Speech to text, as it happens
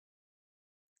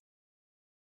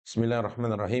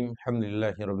Bismillahirrahmanirrahim.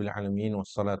 Alhamdulillahirabbil alamin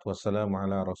wassalatu wassalamu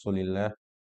ala Rasulillah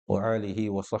wa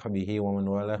alihi wa sahbihi wa man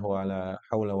walah wa la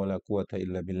haula wa la quwata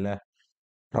illa billah.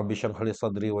 Rabbi shrah li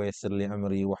sadri wa yassir li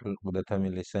amri wahlul 'uqdatam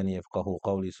min lisani yafqahu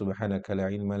qawli. Subhanaka la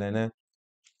ilma lana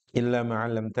illa ma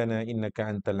 'allamtana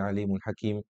innaka antal alimul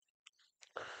hakim.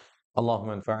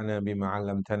 Allahumma anfa'na bima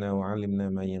 'allamtana wa 'allimna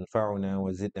ma yanfa'una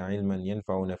wa zidna ilman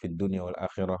yanfa'una fid dunya wal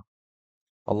akhirah.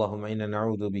 Allahumma inna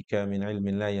na'udzu bika min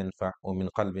ilmin la yanfa' wa min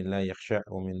qalbin la yakhsha'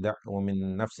 wa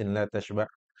min nafsin la tashba'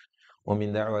 wa min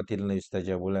da'watin la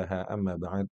yustajabu laha, amma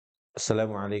ba'd.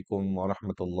 Assalamualaikum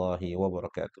warahmatullahi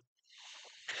wabarakatuh.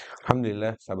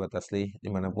 Alhamdulillah sahabat Tashlih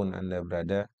dimanapun Anda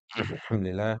berada.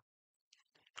 Alhamdulillah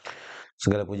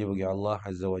segala puji bagi Allah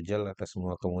Azza wa Jalla atas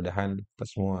semua kemudahan,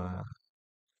 atas semua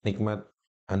nikmat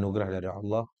anugerah dari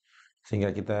Allah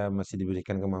sehingga kita masih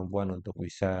diberikan kemampuan untuk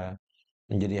bisa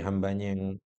menjadi hambanya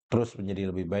yang terus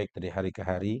menjadi lebih baik dari hari ke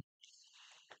hari.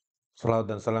 Salawat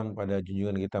dan salam pada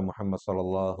junjungan kita Muhammad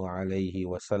sallallahu alaihi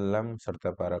wasallam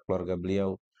serta para keluarga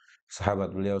beliau,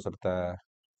 sahabat beliau serta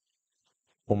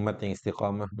umat yang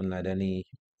istiqamah meneladani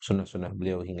sunnah-sunnah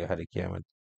beliau hingga hari kiamat.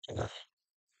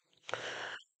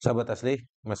 Sahabat Tashlih,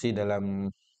 masih dalam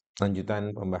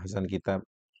lanjutan pembahasan kitab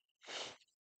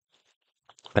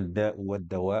Daa'u wa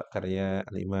Dawaa'u karya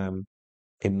Al-Imam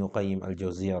Ibnu Qayyim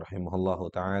Al-Jauziyah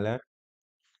rahimahullahu taala.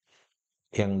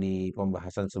 Yang di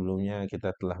pembahasan sebelumnya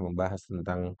kita telah membahas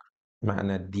tentang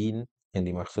makna din, yang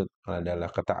dimaksud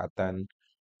adalah ketaatan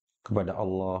kepada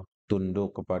Allah,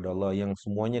 tunduk kepada Allah, yang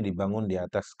semuanya dibangun di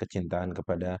atas kecintaan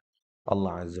kepada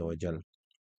Allah Azza wa Jalla.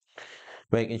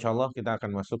 Baik, insyaallah kita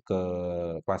akan masuk ke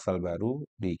pasal baru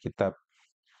di kitab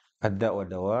Ad-Daa'u wa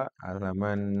Dawaa'u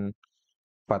halaman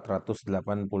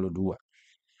 482.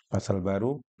 Pasal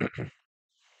baru.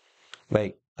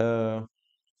 Baik,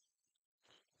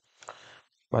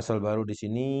 pasal baru di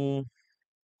sini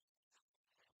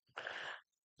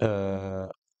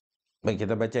baik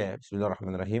kita baca ya.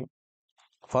 Bismillahirrahmanirrahim.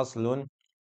 Faslun,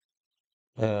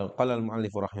 qala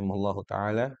al-mu'allif rahimahullahu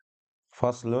taala,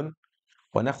 faslun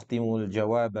wa nakhtimul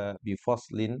jawaba bi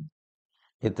faslin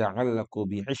yata'allaqu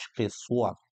bi 'ishqi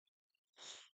suwar.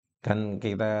 Dan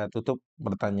kita tutup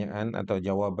pertanyaan atau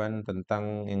jawaban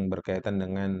tentang yang berkaitan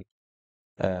dengan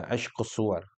ishqus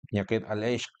suwar, penyakit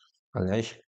al-ishq.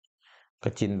 Al-ishq,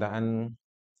 kecintaan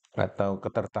atau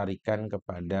ketertarikan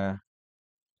kepada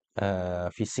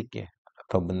fisik ya,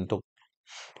 atau bentuk.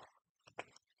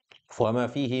 Wa ma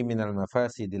fihi minal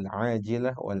mafasidil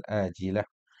ajilah wal ajilah,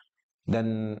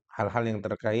 dan hal-hal yang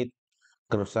terkait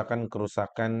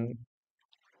kerusakan-kerusakan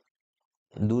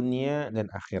dunia dan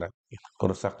akhirat.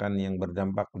 Kerusakan yang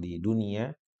berdampak di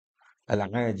dunia,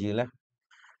 al-ajilah,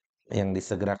 yang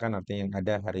disegerakan artinya yang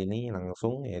ada hari ini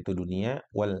langsung, yaitu dunia,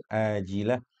 wal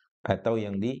ajilah, atau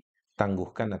yang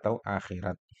ditangguhkan atau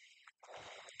akhirat.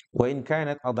 Wa in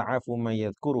kanat ad'afu ma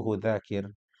yadhkuruhu dzakir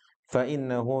fa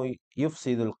innahu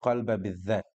yufsidul qalba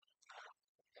bidzat.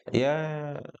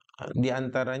 Ya, di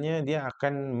antaranya dia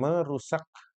akan merusak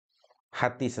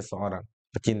hati seseorang.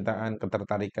 Kecintaan,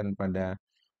 ketertarikan pada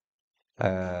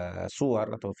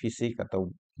suar atau fisik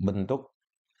atau bentuk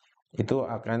itu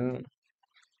akan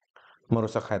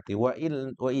merusak hati. Wa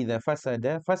idza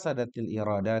fasadatil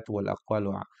iradat wal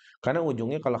aqwalu. Karena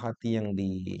ujungnya kalau hati yang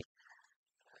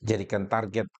dijadikan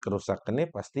target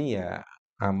kerusakannya, pasti ya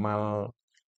amal,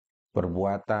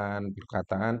 perbuatan,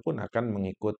 perkataan pun akan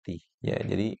mengikuti. Ya,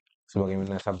 jadi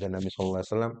sebagaimana sabda Nabi sallallahu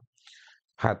alaihi wasallam,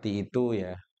 hati itu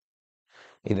ya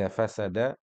idza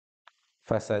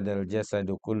fasadal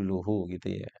jasadu kulluhu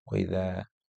gitu ya. Wa idza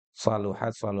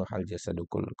saluhal jasadu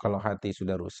kullu. Kalau hati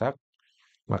sudah rusak,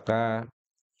 maka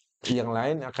yang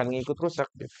lain akan ngikut rusak.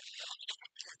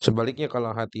 Sebaliknya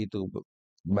kalau hati itu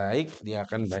baik, dia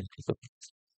akan baik itu.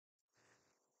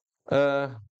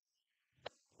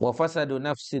 Wa fasadu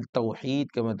nafsi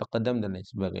tauhid kama taqaddam dan lain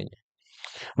sebagainya.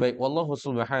 Baik, wallahu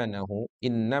subhanahu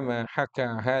innama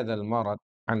haka hadzal marad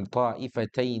an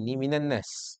ta'ifatayn minan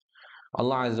nas.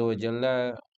 Allah Azza wa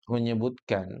Jalla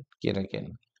menyebutkan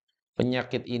kira-kira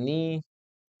penyakit ini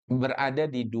berada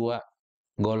di dua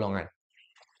golongan.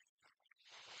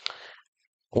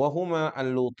 Wahuma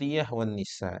al-lutiyah wan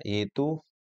nisa, yaitu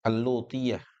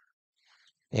al-lutiyah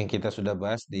yang kita sudah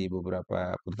bahas di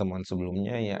beberapa pertemuan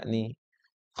sebelumnya, yakni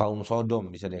kaum Sodom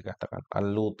bisa dikatakan.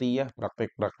 Al-lutiyah,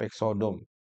 praktek-praktek Sodom.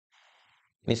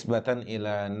 Nisbatan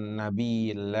ila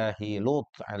Nabiyillahi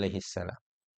Lut alaihi salam.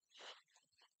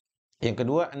 Yang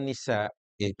kedua an-nisa,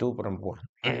 yaitu perempuan.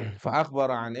 Fa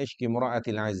akhbara an ishqi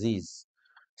imra'atil aziz.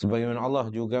 Sebagaimana Allah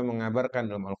juga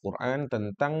mengabarkan dalam Al-Qur'an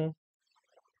tentang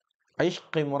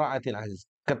ishqi imra'atil aziz,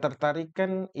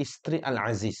 ketertarikan istri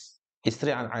al-aziz.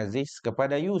 Istri al-aziz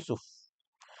kepada Yusuf.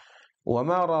 wa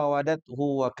ma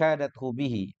rawadathu wa kadathu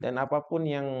bihi, dan apapun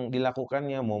yang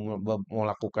dilakukannya, mau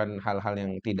melakukan hal-hal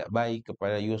yang tidak baik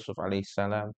kepada Yusuf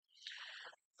alaihissalam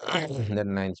dan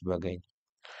lain sebagainya.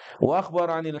 Wa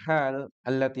akhbara 'anil hal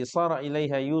allati sara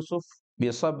ilaiha Yusuf bi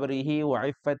sabrihi wa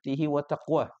 'iffatihi wa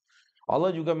taqwah.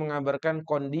 Allah juga mengabarkan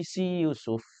kondisi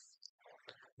Yusuf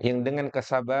yang dengan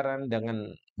kesabaran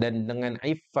dan dengan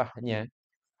iffahnya,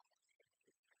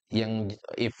 yang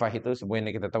iffah itu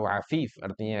sebenarnya kita tahu afif,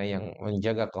 artinya yang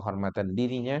menjaga kehormatan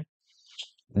dirinya,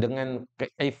 dengan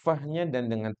iffahnya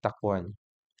dan dengan takwanya.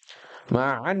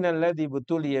 Ma'anna alladhi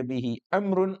butuliya bihi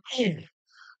amrun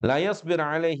la yasbir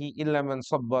alaihi illa man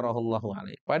sabbarahu Allahu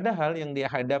alaihi. Padahal yang dia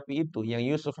hadapi itu, yang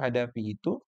Yusuf hadapi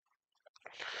itu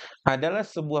adalah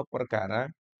sebuah perkara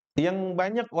yang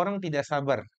banyak orang tidak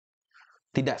sabar,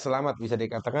 tidak selamat bisa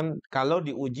dikatakan kalau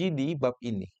diuji di bab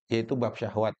ini, yaitu bab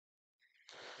syahwat.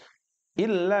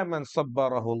 Illa man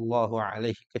sabbarahu Allahu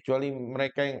alaihi, kecuali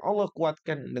mereka yang Allah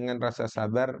kuatkan dengan rasa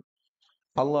sabar.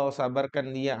 Allah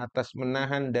sabarkan dia atas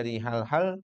menahan dari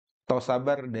hal-hal, atau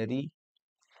sabar dari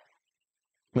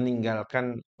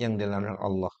meninggalkan yang dilarang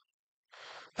Allah.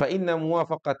 Fa inna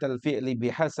muwafaqatal fi'li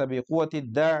bihasabi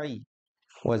quwwatid da'i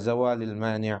wa zawalil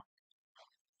mani'.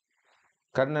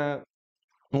 Karena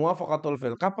muwafaqatul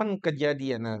fi'l, kapan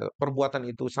kejadian perbuatan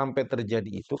itu sampai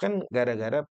terjadi itu kan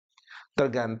gara-gara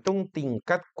tergantung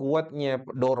tingkat kuatnya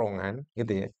dorongan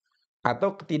gitu ya,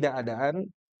 atau ketidakadaan,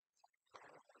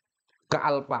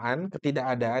 kealpaan,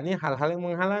 ketidakadaannya hal-hal yang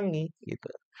menghalangi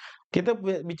gitu. Kita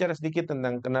bicara sedikit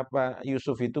tentang kenapa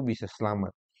Yusuf itu bisa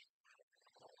selamat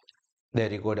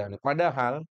dari godaan.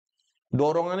 Padahal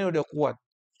dorongannya udah kuat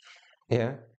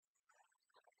ya.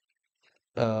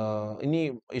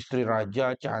 Ini istri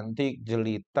raja, cantik,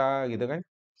 jelita gitu kan,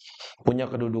 punya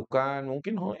kedudukan,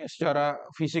 mungkin secara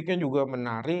fisiknya juga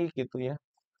menarik gitu ya.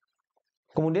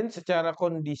 Kemudian secara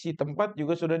kondisi tempat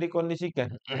juga sudah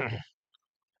dikondisikan.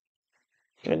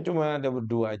 Kan cuma ada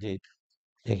berdua aja itu,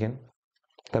 ya kan?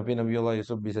 Tapi Nabiullah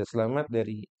Yusuf bisa selamat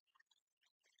dari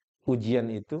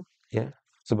ujian itu, ya.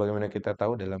 Sebagaimana kita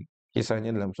tahu dalam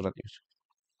kisahnya dalam surat Yusuf.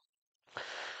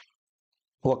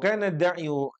 Wa kana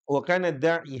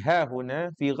da'i hahuna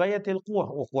fi ghayatil quwwah.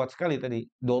 Oh, kuat sekali tadi.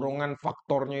 Dorongan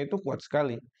faktornya itu kuat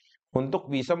sekali untuk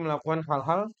bisa melakukan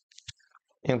hal-hal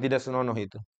yang tidak senonoh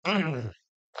itu.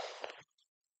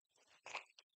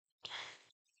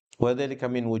 Wa dzalika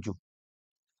min wujuh.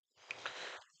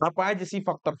 Apa aja sih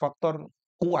faktor-faktor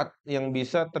kuat yang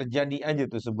bisa terjadi aja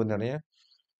tuh sebenarnya?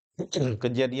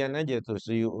 Kejadian aja tuh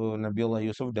Nabiullah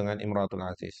Yusuf dengan Imratul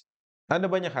Aziz. Ada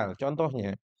banyak hal.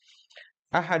 Contohnya,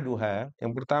 ahaduha,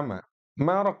 yang pertama,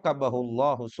 ma raqqabahu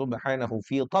Allah subhanahu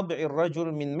fi tab'ir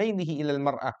rajul min mailihi ilal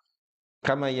mar'ah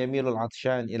kama yamilul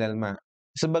 'atsyan ilal ma'.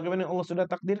 Sebagaimana Allah sudah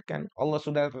takdirkan, Allah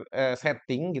sudah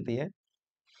setting gitu ya.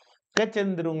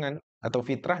 Kecenderungan atau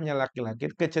fitrahnya laki-laki,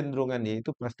 kecenderungan dia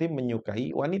itu pasti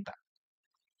menyukai wanita.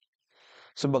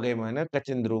 Sebagaimana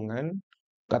kecenderungan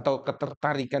atau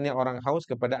ketertarikannya orang haus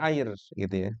kepada air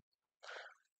gitu ya.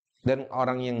 Dan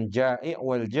orang yang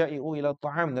wal ja'i'u ila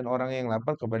ta'am, dan orang yang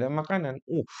lapar kepada makanan.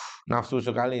 Nafsu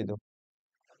sekali itu,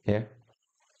 ya.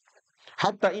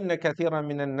 Hatta inna katsiran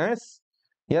minan nas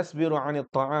yasbiru 'anil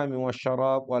ta'ami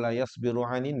wasyarab wa la yasbiru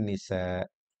 'anin nisa.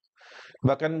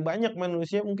 Bahkan banyak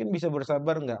manusia mungkin bisa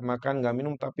bersabar nggak makan, nggak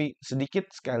minum, tapi sedikit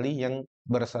sekali yang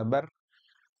bersabar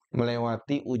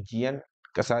melewati ujian,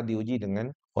 saat diuji dengan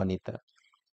wanita.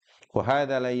 Wa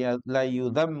hadza la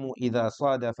yudhammu idza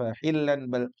sadafa hillan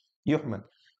bal yuhmad.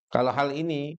 Kalau hal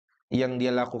ini yang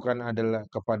dia lakukan adalah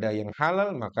kepada yang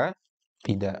halal, maka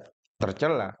tidak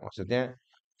tercela. Maksudnya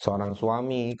seorang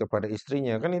suami kepada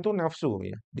istrinya kan itu nafsu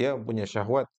ya. Dia punya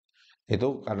syahwat.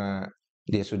 Itu karena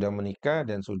dia sudah menikah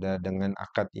dan sudah dengan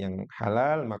akad yang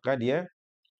halal, maka dia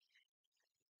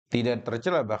tidak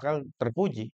tercela, bahkan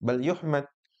terpuji. Bal yuhmad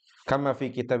kama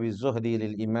fi kitabiz zuhdi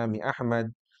lil imami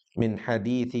Ahmad min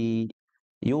hadithi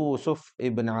Yusuf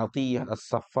ibn Atiyah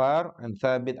as-Saffar an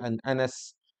Thabit an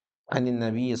Anas anin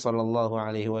Nabi sallallahu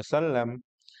alaihi wasallam.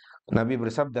 Nabi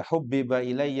bersabda, hubbiba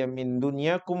ilayya min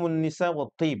dunyakumun nisa wat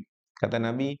tib. Kata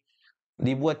Nabi,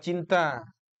 dibuat cinta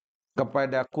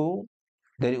kepadaku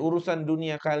dari urusan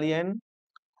dunia kalian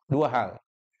dua hal,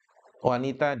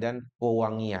 wanita dan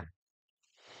wewangian.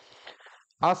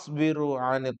 Asbiru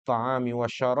 'anit ta'ami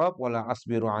wasyarab wala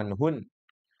asbiru anhun.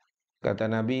 Kata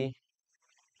Nabi,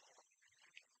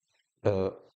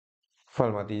 fal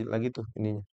mati lagi tuh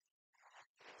ininya.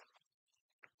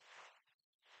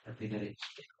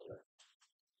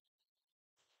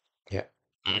 Ya.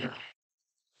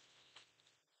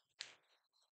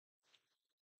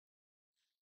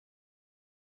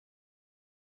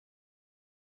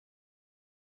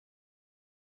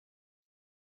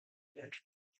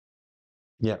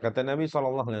 Ya, kata Nabi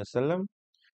SAW,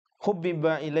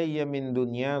 "Hubbiba ilayya min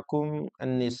dunyakum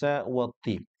an-nisa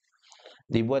wat-thib."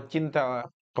 Dibuat cinta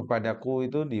kepadaku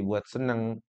itu dibuat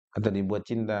senang atau dibuat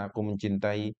cinta, aku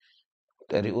mencintai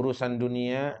dari urusan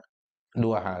dunia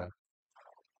dua hal,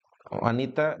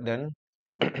 wanita dan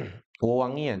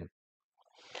wewangian.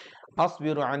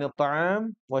 Asbiru 'anil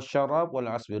ta'am wasyarab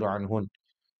wala asbiru anhun.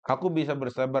 Aku bisa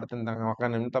bersabar tentang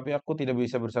makanan, tapi aku tidak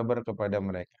bisa bersabar kepada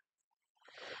mereka.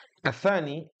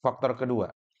 Atsani, faktor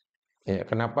kedua. Ya,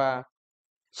 kenapa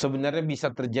sebenarnya bisa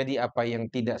terjadi apa yang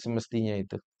tidak semestinya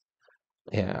itu?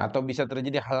 Ya, atau bisa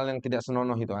terjadi hal yang tidak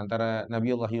senonoh itu antara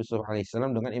Nabiullah Yusuf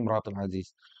alaihissalam dengan Imratul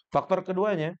Aziz. Faktor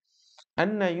keduanya,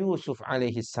 anna Yusuf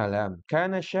alaihissalam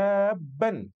kana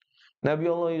syabban.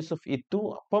 Nabiullah Yusuf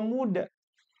itu pemuda,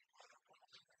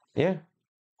 ya.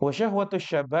 Wa syahwatus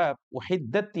syabab wa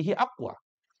hiddatihi aqwa.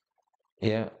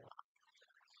 Ya,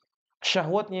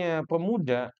 syahwatnya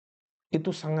pemuda itu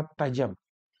sangat tajam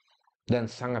dan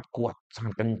sangat kuat,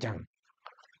 sangat kencang.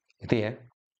 Itu ya.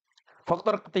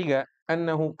 Faktor ketiga,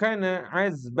 annahu kana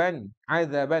azban,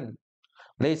 azaban.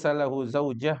 Laisa lahu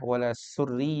zaujah wala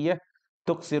surriyah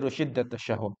tuksiru syiddat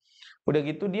syahwat. Udah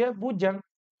gitu dia bujang.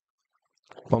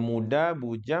 Pemuda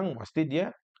bujang pasti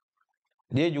dia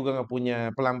juga nggak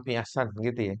punya pelampiasan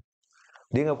gitu ya.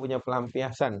 Dia nggak punya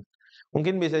pelampiasan.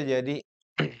 Mungkin bisa jadi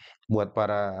buat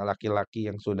para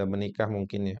laki-laki yang sudah menikah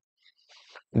mungkin ya.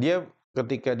 Dia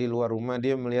ketika di luar rumah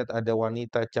dia melihat ada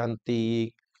wanita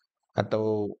cantik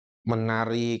atau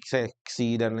menarik,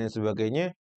 seksi dan lain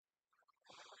sebagainya.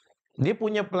 Dia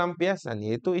punya pelampiasan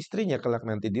yaitu istrinya kelak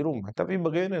nanti di rumah. Tapi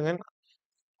bagaimana dengan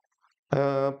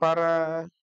para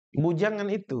bujangan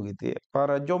itu gitu ya,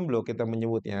 para jomblo kita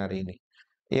menyebutnya hari ini,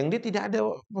 yang dia tidak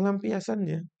ada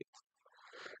pelampiasannya.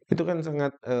 Itu kan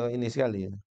sangat, ini sekali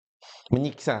ya,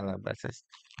 menyiksa lah bahasa.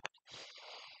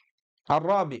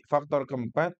 Ar-rabi, faktor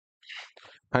keempat,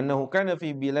 annahu kana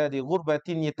fi biladi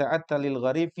ghurbatin yata'atta lil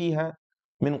gharib fiha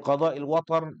min qada'il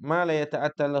watar ma la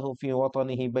yata'atta lahu fi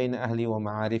watanihi baina ahli wa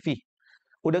ma'arifih.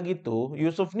 Udah gitu,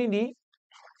 Yusuf ini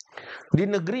di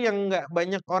negeri yang nggak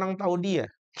banyak orang tahu dia,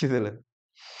 gitu loh.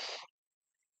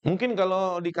 Mungkin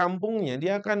kalau di kampungnya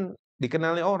dia akan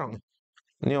dikenali orang.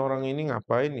 Ini orang ini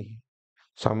ngapain nih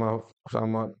sama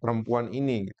sama perempuan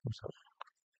ini gitu.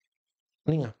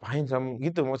 Ini ngapain sama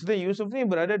gitu. Maksudnya Yusuf ini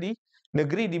berada di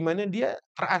negeri di mana dia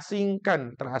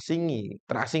terasingkan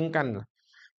lah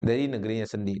dari negerinya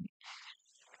sendiri.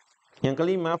 Yang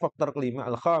kelima, faktor kelima,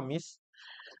 al-khamis,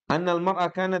 annal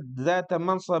mar'a kanat dzata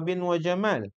mansabin wa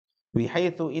jamal,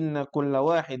 bihaitsu inna kulla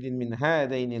wahidin min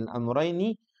hadaini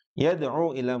al-amrayni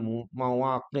yad'u ila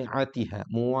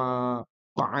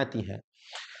muwaqa'atiha.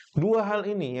 Dua hal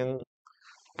ini yang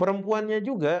perempuannya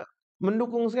juga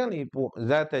mendukung sekali,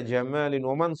 zata jamalin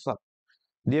wa mansab.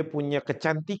 Dia punya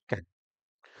kecantikan,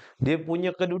 dia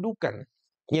punya kedudukan.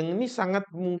 Yang ini sangat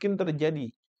mungkin terjadi.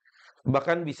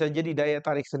 Bahkan bisa jadi daya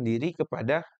tarik sendiri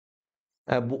kepada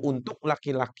untuk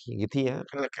laki-laki gitu ya.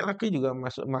 Laki-laki juga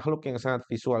masuk makhluk yang sangat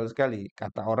visual sekali,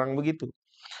 kata orang begitu.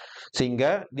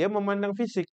 Sehingga dia memandang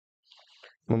fisik,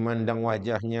 memandang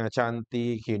wajahnya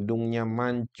cantik, hidungnya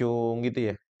mancung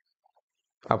gitu ya.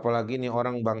 Apalagi ini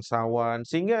orang bangsawan,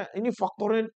 sehingga ini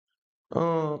faktornya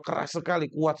keras sekali,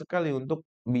 kuat sekali untuk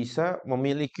bisa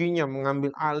memilikinya, mengambil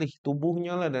alih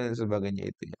tubuhnya lah dan sebagainya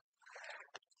itu ya.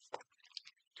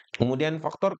 Kemudian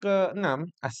faktor keenam,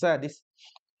 as-sadis.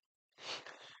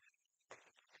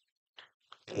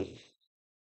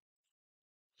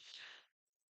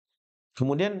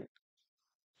 Kemudian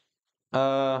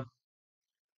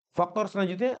faktor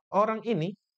selanjutnya orang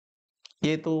ini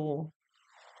yaitu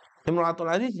Imratul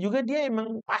Aziz juga dia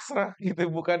emang pasrah gitu,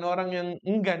 bukan orang yang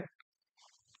enggan.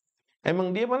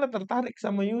 Emang dia malah tertarik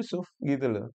sama Yusuf gitu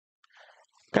loh.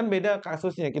 Kan beda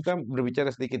kasusnya, kita berbicara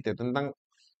sedikit ya tentang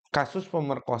kasus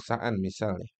pemerkosaan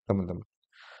misalnya, teman-teman.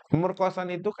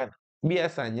 Pemerkosaan itu kan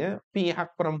biasanya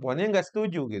pihak perempuannya nggak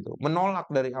setuju gitu, menolak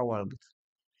dari awal gitu.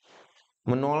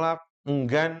 Menolak,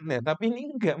 enggan, ya, tapi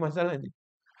ini enggak masalahnya.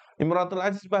 Imratul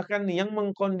Aziz bahkan yang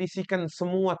mengkondisikan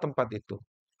semua tempat itu.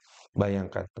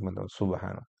 Bayangkan teman-teman,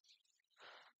 subhanallah.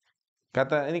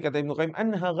 Kata Ibnu Qayyim,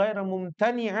 anha ghaira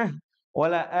mumtani'ah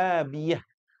wala abiyah.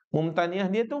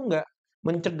 Mumtani'ah dia tuh enggak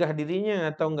mencegah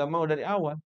dirinya atau enggak mau dari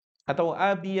awal. Atau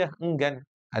abiyah, enggan.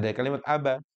 Ada kalimat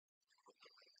aba.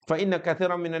 Fa inna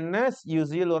katsiran minan nas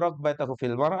yuzilu raghbatahu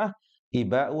fil mar'ah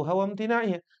iba'u hawa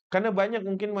imtina'iha. Karena banyak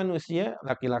mungkin manusia,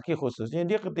 laki-laki khususnya,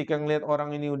 dia ketika ngelihat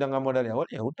orang ini udah nggak mau dari awal,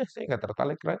 ya udah saya nggak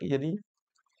tertarik lagi jadinya.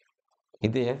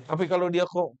 Gitu ya. Tapi kalau dia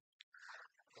kok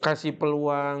kasih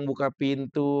peluang, buka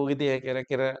pintu gitu ya,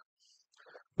 kira-kira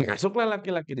masuklah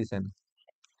laki-laki di sana.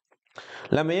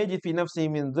 lam yajid fi nafsihi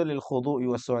min dhillil khudu'i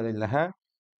was-su'ali laha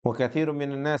wa katsirun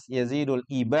minan nas yazidul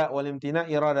iba' wal imtina'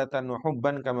 iradatan wa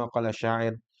hubban kama qala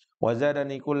syair wa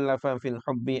zadani kullafan fil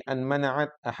hubbi an mana'at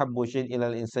ahabbu syai'in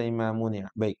ilal insani ma muni'a.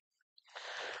 Baik.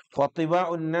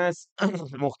 Fattiba'un nas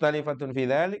mukhtalifatun fi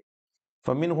dhalik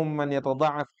faminhum man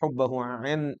yatada'af hubbahu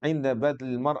 'inda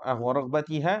badlil mar'ah wa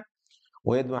raghbatiha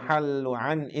wa yadmahallu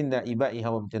 'an inda iba'iha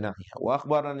wa imtina'iha. Wa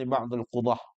akhbarani ba'dul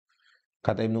qudah,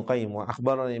 kata Ibnu Qayyim, wa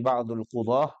akhbarani ba'dul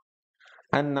qudah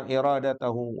anna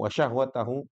iradatahu wa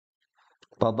syahwatahu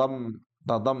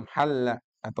tadam halla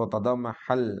atau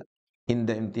tadamahal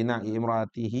inda imtina'i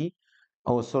imraatihi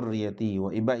aw surriyatihi wa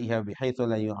ibaiha bihaitsu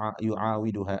la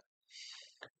yu'awiduha.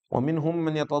 Wa minhum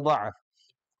man yatada'af.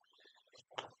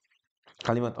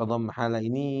 Kalimat tadammahala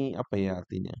ini apa ya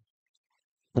artinya?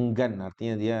 Enggan,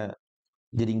 artinya dia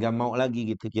jadi nggak mau lagi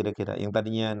gitu kira-kira. Yang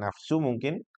tadinya nafsu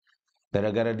mungkin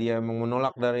gara-gara dia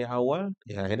menolak dari awal,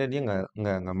 ya akhirnya dia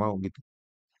nggak mau gitu.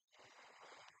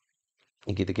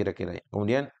 Gitu kira-kira ya.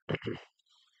 Kemudian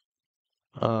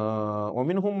wa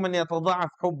minhum man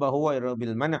yatada'af hubbahu wa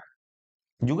bil mana'.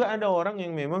 Juga ada orang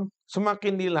yang memang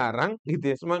semakin dilarang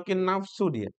gitu ya, semakin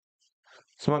nafsu dia.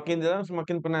 Semakin dilarang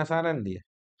semakin penasaran dia.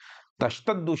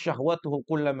 Tashtaddu syahwatuhu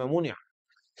kullama muni'a.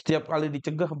 Setiap kali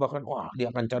dicegah bahkan wah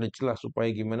dia akan cari celah supaya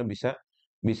gimana bisa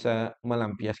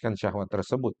melampiaskan syahwat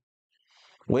tersebut.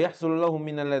 Wa yahsul lahu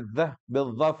min al-ladzah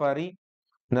bil-dhafari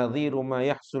nadhiru ma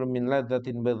yahsul min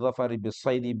ladzatin bil-dhafari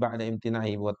bis-saidi ba'da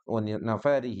imtina'i wa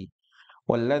nafarihi.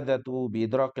 Walladzatu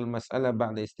biidrakil mas'alah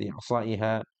ba'da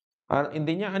isti'sa'iha.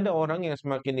 Intinya ada orang yang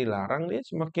semakin dilarang dia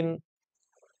semakin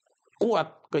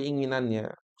kuat keinginannya,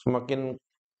 semakin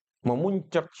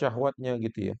memuncak syahwatnya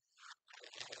gitu ya.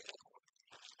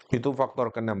 Itu faktor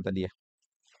ke-6 tadi ya.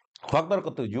 Faktor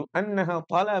ke-7, annaha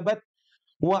talabat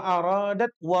wa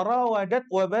aradat wa rawadat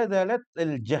wa badalat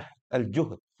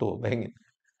al-juhd. Tuh, bayangin.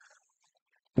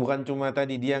 Bukan cuma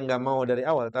tadi dia nggak mau dari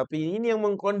awal, tapi ini yang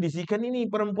mengkondisikan ini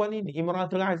perempuan ini,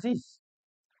 Imratul Aziz.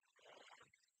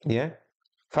 Ya.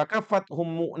 Fakafathum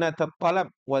mu'natat talab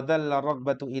wa dhalla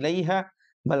raghbatu ilaiha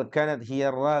bal kanat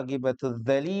hiya ar-raghibatu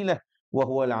adh-dhalilah wa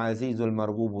huwa al-azizul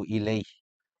marghubu ilaih.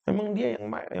 Memang dia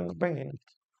yang kepengen.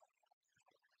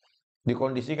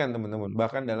 Dikondisikan teman-teman.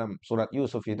 Bahkan dalam surat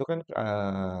Yusuf itu kan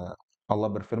Allah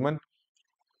berfirman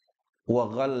wa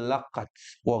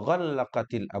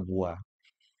ghallaqatil abwa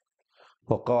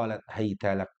wa qalat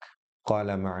hayta lak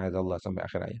qala ma'adzallah sampai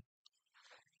akhir ayat.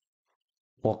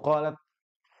 Wa qalat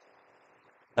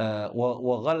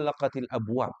wa ghallaqatil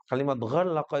abwab. Kalimat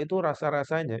ghallaqa itu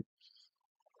rasa-rasanya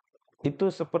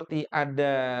itu seperti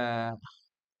ada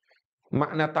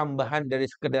makna tambahan dari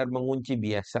sekedar mengunci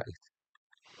biasa gitu.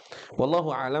 Wallahu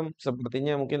alam,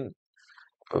 sepertinya mungkin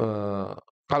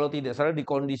kalau tidak salah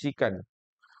dikondisikan.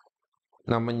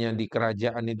 Namanya di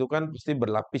kerajaan itu kan pasti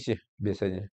berlapis ya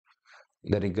biasanya.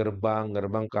 Dari gerbang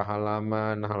ke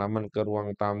halaman, halaman ke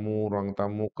ruang tamu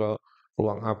ke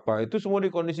ruang apa, itu semua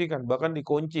dikondisikan, bahkan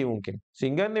dikunci mungkin.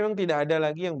 Sehingga memang tidak ada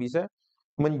lagi yang bisa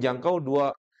menjangkau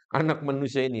dua anak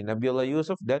manusia ini, Nabiullah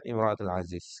Yusuf dan Imratul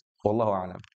Aziz. Wallahu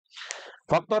a'lam.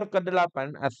 Faktor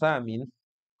ke-8, ats-tsamin,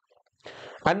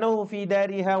 annahu fi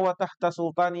dariha wa tahta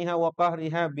sultaniha wa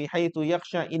qahriha bihaitsu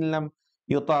yakhsha in lam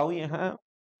yutawiha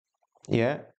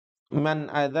ya man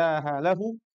adzaha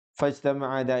lahu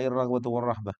fajtama'a da'ir raghbatu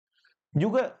war rahbah.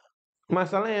 Juga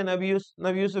masalahnya Nabi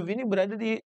Yusuf ini berada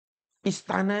di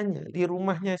istananya, di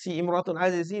rumahnya si Imratul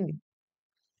Aziz ini.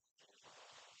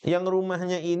 Yang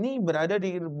rumahnya ini berada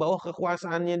di bawah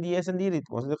kekuasaannya dia sendiri,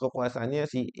 maksudnya kekuasaannya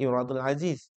si Imratul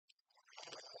Aziz.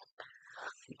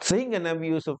 Sehingga Nabi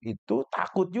Yusuf itu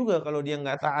takut juga kalau dia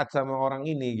nggak taat sama orang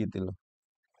ini gitu loh.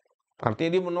 Artinya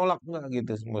dia menolak nggak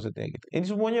gitu maksudnya gitu. Ini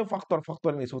semuanya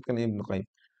faktor-faktor yang disebutkan Ibnu Qayyim.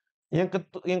 Yang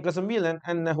ke-9,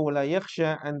 annahu la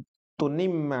yakhsha an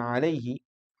tunamma alaihi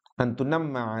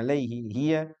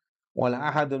hiya wala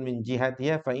ahadun min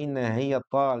jihatiha fa inna hiya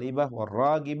talibah war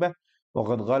ragibah wa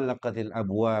qad ghallaqatil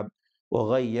abwab wa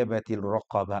ghayyabatil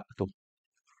raqabah.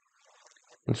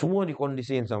 Semua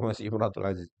dikondisiin sama si Imratul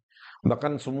Aziz.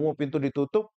 Bahkan semua pintu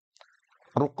ditutup,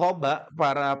 ruqaba,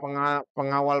 para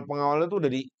pengawal-pengawal itu udah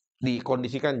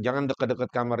dikondisikan, jangan dekat-dekat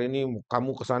kamar ini,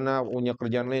 kamu ke sana punya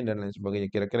kerjaan lain dan lain sebagainya,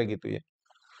 kira-kira gitu ya.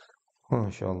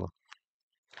 Masya Allah.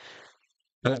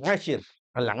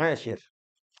 Al-ashir.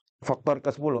 Faktor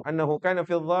ke-10, annahu kana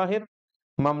fil zahir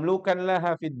mamlukan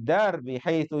laha fid dar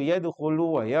bihaitsu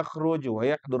yadkhulu wa yakhruju wa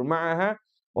yahdur ma'aha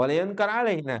wa la yankar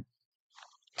alaihna.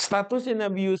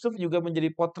 Statusnya Nabi Yusuf juga menjadi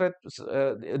potret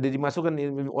dimasukkan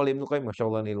oleh Ibnu Qayyim. Masya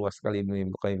Allah, ini luas sekali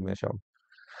Ibnu Qayyim, Masya Allah.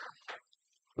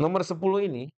 Nomor 10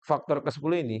 ini, faktor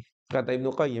ke-10 ini, kata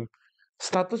Ibnu Qayyim,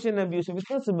 statusnya Nabi Yusuf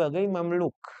itu sebagai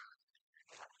mamluk.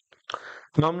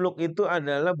 Mamluk itu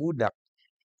adalah budak.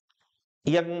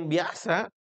 Yang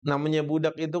biasa, namanya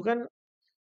budak itu kan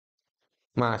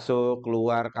masuk,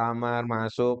 keluar kamar,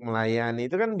 masuk, melayani,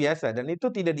 itu kan biasa. Dan itu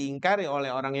tidak diingkari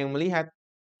oleh orang yang melihat.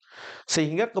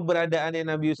 Sehingga keberadaannya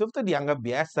Nabi Yusuf itu dianggap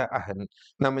biasa.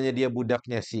 Namanya dia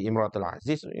budaknya si Imratul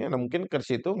Aziz, ya mungkin ke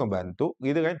situ ngebantu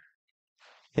gitu kan.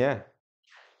 Ya.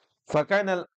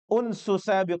 Fakanal unsu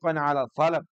sabiqan 'ala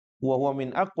talab wa huwa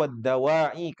min aqwa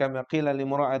ad-dawa'i kama qila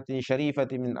limra'atin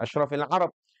syarifatin min ashrafil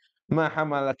Arab ma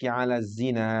hamalaki 'ala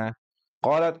zina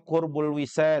qalat qurbul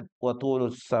wisad wa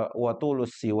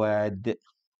tulus siwad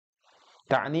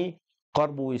ta'ni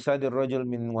qarbu wisadir rajul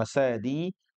min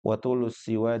wasadi wa tulus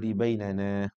siwadi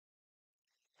bainana.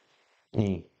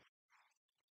 Nih,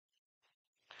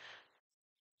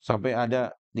 sampai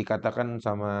ada dikatakan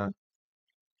sama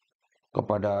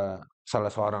kepada salah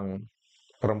seorang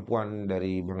perempuan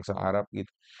dari bangsa Arab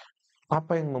gitu.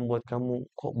 Apa yang membuat kamu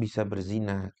kok bisa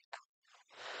berzina?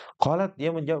 Qalat, dia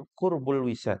menjawab qurbul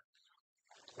wisad.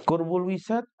 Qurbul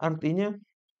wisad artinya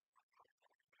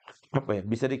apa ya?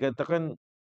 Bisa dikatakan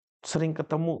sering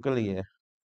ketemu kali ya.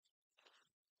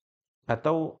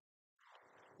 Atau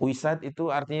wisad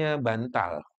itu artinya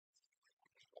bantal.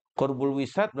 Qurbul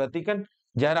wisad berarti kan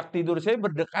jarak tidur saya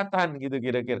berdekatan gitu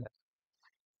kira-kira.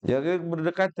 Jarak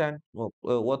berdekatan.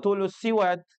 Watulus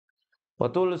siwad.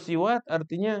 Watulus siwad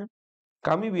artinya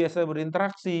kami biasa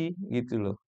berinteraksi gitu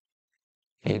loh.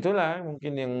 Itulah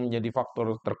mungkin yang menjadi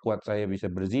faktor terkuat saya bisa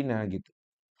berzina gitu.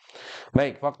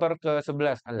 Baik, faktor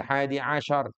ke-11 al-hadi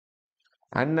ashar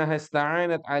annaha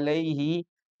ista'anat alaihi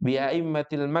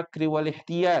bi'aimmatil makri wal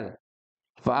ihtiyal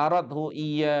fa'aradhu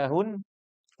iyahun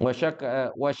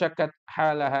wa syakat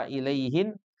halaha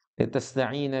ilaihin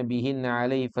litasta'ina bihinna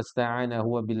alaihi fasta'ana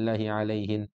huwa billahi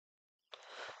alaihin.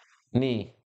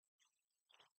 Nih,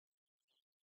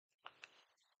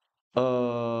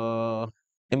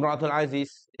 Imratul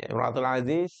Aziz, Imratul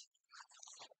Aziz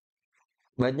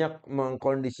banyak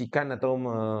mengkondisikan atau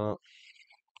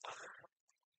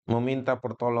meminta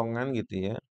pertolongan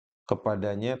gitu ya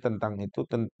kepadanya tentang itu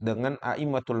dengan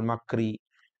aimatul makri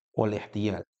wal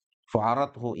ihtiyal.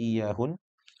 Fa'aradhu iyahun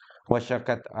wa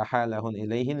syakat ahalahun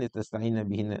ilaihin litasta'ina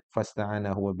bihin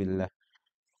fasta'ana huwa billah.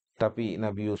 Tapi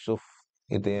Nabi Yusuf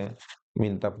itu ya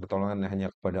minta pertolongan hanya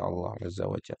kepada Allah Azza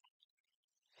wa Jalla.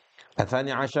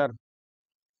 Atsani asyar,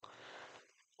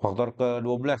 faktor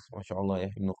ke-12, Masya Allah ya,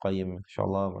 Ibnu Qayyim, Masya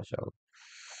Allah, Masya Allah.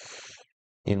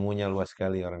 Ilmunya luas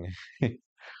sekali orangnya.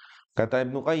 Kata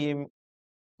Ibnu Qayyim,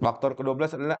 faktor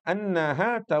ke-12 adalah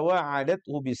annaha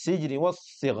tawa'adathu bisijni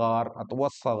was-sighar atau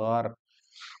was-saghar.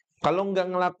 Kalau enggak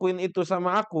ngelakuin itu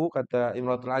sama aku, kata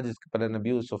Imratul Aziz kepada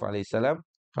Nabi Yusuf alaihissalam,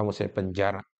 kamu saya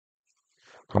penjara.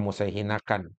 Kamu saya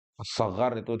hinakan.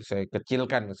 As-saghar itu saya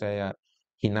kecilkan, saya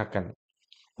hinakan.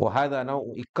 Wa hadza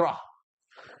nau'u ikrah.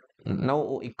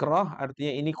 Nau'u ikrah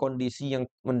artinya ini kondisi yang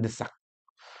mendesak.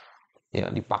 Ya,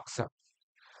 dipaksa.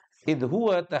 Idh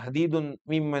huwa tahdidun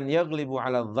mimman yaglibu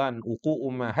 'ala dhann uqu'u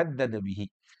ma haddada bihi.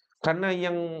 Karena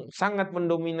yang sangat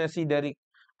mendominasi dari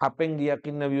apa yang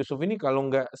diyakini Nabi Yusuf ini, kalau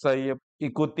enggak saya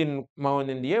ikutin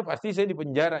maunya dia, pasti saya di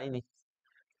penjara ini.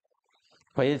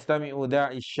 Fa yajtami'u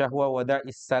da'is syahwa wa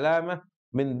da'is salamah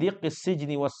min dhiqis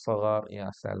sijni was-saghar. Ya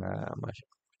salam.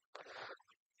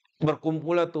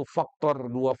 Berkumpullah tuh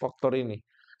dua faktor ini.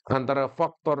 Antara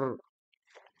faktor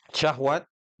syahwat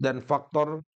dan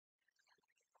faktor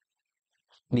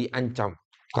diancam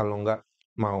kalau enggak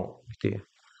mau gitu ya.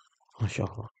 Masya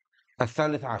Allah.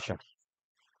 As-salis asyar,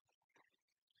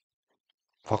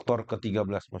 faktor ke-13,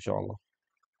 Masya Allah.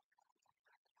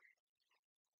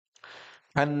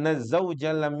 Anna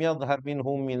az-zawja lam yadhhar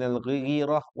minhum min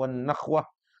al-ghirah wan nakhwah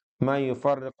ma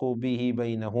yufarriqu bihi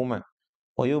bainahuma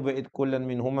wa yub'id kullan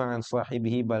minhuma an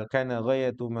sahibihi bal kana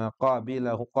ghayatu ma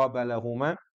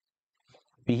qabalahuma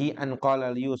bihi an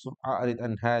qala li Yusuf a'rid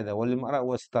an hadha wal mar'a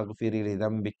wastaghfiri li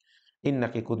dhanbik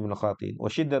innaki kunta min khatin wa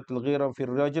shiddatul ghira fi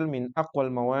ar-rajul min aqwal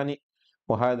mawani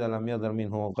wa hadha lam yadhhar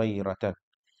minhu ghairatan.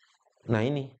 Nah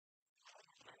ini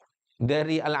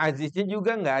dari Al-Aziznya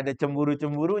juga nggak ada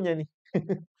cemburu-cemburunya nih.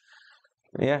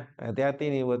 Ya, hati-hati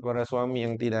nih buat para suami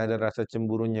yang tidak ada rasa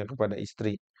cemburunya kepada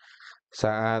istri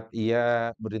saat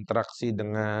ia berinteraksi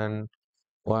dengan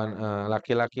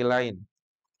laki-laki lain.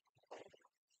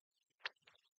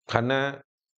 Karena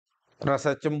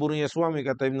rasa cemburunya suami,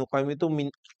 kata Ibnu Qayyim, itu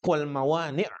min aqwal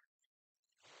mawani'.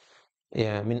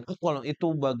 Ya, min aqwal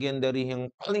itu bagian dari yang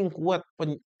paling kuat,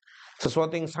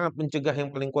 sesuatu yang sangat mencegah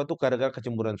yang paling kuat itu gara-gara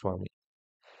kecemburuan suami.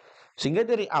 Sehingga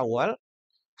dari awal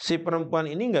si perempuan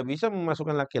ini nggak bisa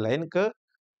memasukkan laki lain ke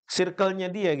circle-nya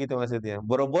dia gitu maksudnya.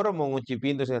 Boro-boro mau ngunci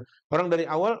pintu. Orang dari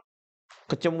awal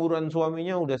Kecemburuan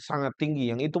suaminya udah sangat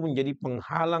tinggi, yang itu menjadi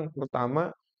penghalang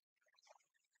pertama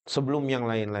sebelum yang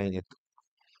lain-lain itu.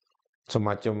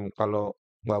 Semacam kalau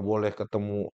nggak boleh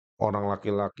ketemu orang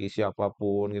laki-laki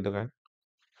siapapun gitu kan,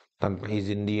 tanpa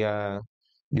izin dia,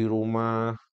 di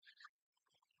rumah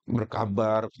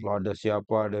berkabar kalau ada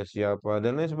siapa,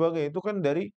 dan lain sebagainya. Itu kan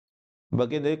dari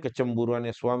bagian dari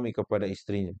kecemburuannya suami kepada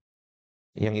istrinya,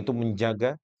 yang itu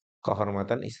menjaga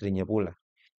kehormatan istrinya pula.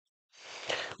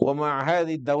 Wa ma'a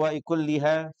hadhihi ad-dawa'i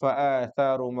kulliha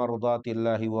fa'atharu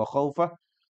mardatillahi wa khawfah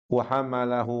wa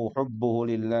hamalahu hubbuhu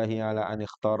lillahi ala an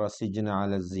ikhtara sijna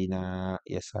ala zina.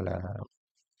 Ya salam.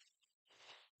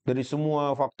 Dari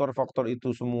semua faktor-faktor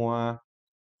itu semua,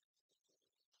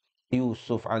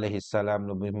 Yusuf alaihissalam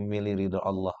lebih memilih ridha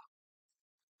Allah.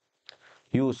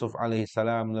 Yusuf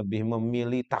alaihissalam lebih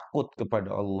memilih takut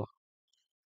kepada Allah.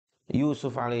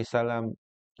 Yusuf alaihissalam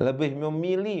lebih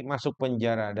memilih masuk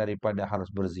penjara daripada harus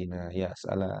berzina. Ya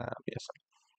salam, ya salam.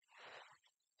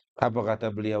 Apa kata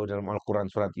beliau dalam Al-Quran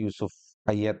surat Yusuf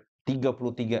ayat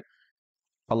 33?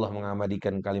 Allah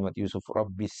mengabadikan kalimat Yusuf,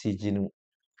 Rabbis sijinu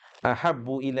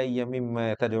ahabbu ilayya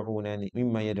mimma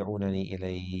yad'unani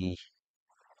ilaih.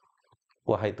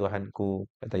 Wahai Tuhanku,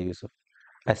 kata Yusuf,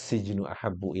 as-sijnu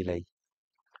ahabbu ilayya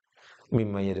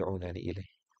mimma yad'unani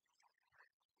ilaih.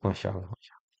 Masya Allah,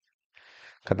 Masya Allah.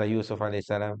 Kata Yusuf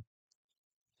alaihissalam,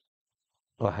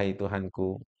 wahai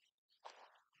Tuhanku,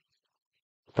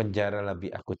 penjara lebih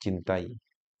aku cintai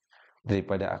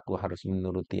daripada aku harus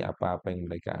menuruti apa-apa yang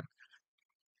mereka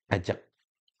ajak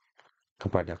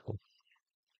kepadaku.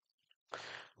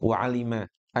 Wa alima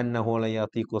annahu la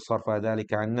yatiqu sarfa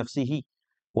dhalika an nafsihi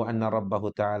wa anna rabbahu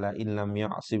ta'ala in lam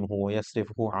ya'simhu wa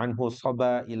yasrifhu anhu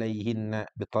saba ilayhinna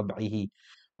bitab'ihi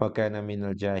wa kana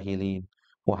minal jahilin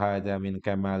wa hadha min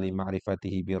kamali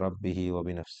ma'rifatihi bi rabbihi wa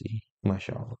bi nafsihi.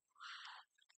 Masya Allah.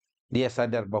 Dia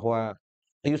sadar bahwa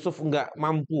Yusuf enggak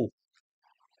mampu.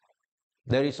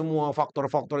 Dari semua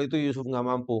faktor-faktor itu Yusuf enggak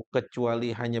mampu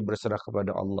kecuali hanya berserah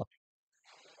kepada Allah.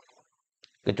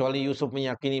 Kecuali Yusuf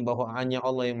meyakini bahwa hanya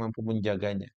Allah yang mampu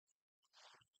menjaganya.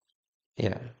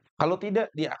 Ya, kalau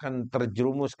tidak dia akan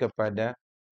terjerumus kepada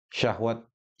syahwat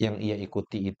yang ia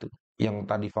ikuti itu, yang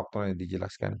tadi faktornya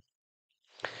dijelaskan.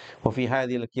 Wa fi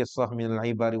hadhil qissah min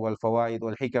al-ibari wal fawaid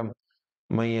wal hikam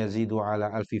ma yazidu ala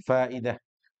alfi faidah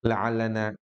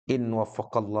la'allana in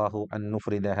waffaqallahu an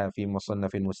nufridaha fi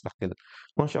musannafin mustaqil.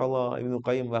 Masya Allah, Ibnu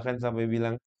Qayyim bahkan sampai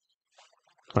bilang,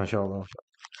 Masya Allah,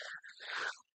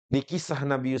 di kisah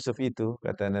Nabi Yusuf itu,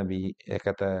 kata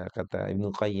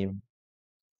Ibnu Qayyim,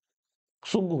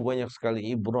 sungguh banyak sekali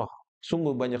ibrah,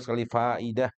 sungguh banyak sekali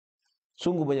faidah,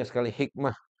 sungguh banyak sekali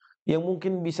hikmah yang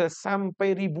mungkin bisa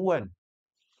sampai ribuan.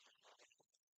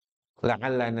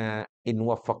 La'allana in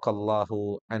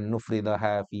waffaqallahu an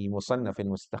nufridaha fi musannafin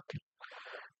mustaqil.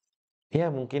 Ya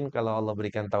mungkin kalau Allah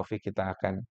berikan taufik kita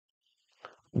akan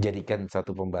jadikan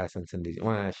satu pembahasan sendiri.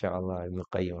 Masya Allah, Ibnu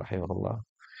Qayyim rahimahullah.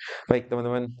 Baik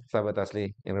teman-teman, sahabat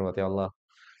asli yang dirahmati Allah.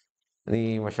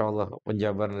 Ini Masya Allah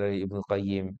penjabaran dari Ibnu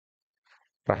Qayyim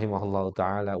rahimahullah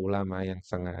ta'ala, ulama yang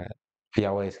sangat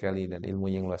piawai sekali dan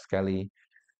ilmunya yang luas sekali.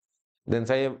 Dan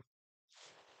saya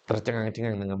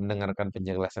tercengang-cengang dengan mendengarkan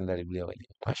penjelasan dari beliau ini.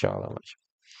 Masya Allah, Masya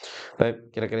Allah. Baik,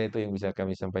 kira-kira itu yang bisa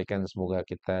kami sampaikan. Semoga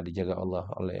kita dijaga oleh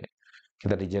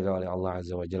Allah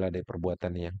Azza wa Jalla dari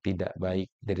perbuatan yang tidak baik,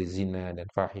 dari zina dan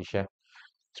fahisyah.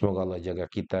 Semoga Allah jaga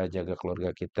kita, jaga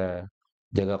keluarga kita,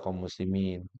 jaga kaum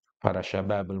muslimin, para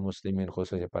syababul muslimin,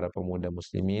 khususnya para pemuda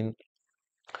muslimin,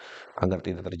 agar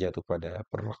tidak terjatuh pada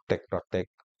praktek-praktek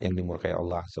yang dimurkai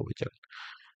Allah Azza wa Jalla.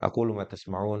 Aqulu ma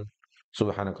tasma'un,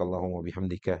 subhanakallahumma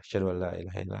bihamdika, asyhadu an la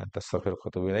ilaha illa anta, astaghfiruka wa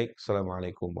atubu ilaik.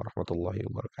 Assalamualaikum warahmatullahi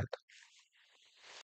wabarakatuh.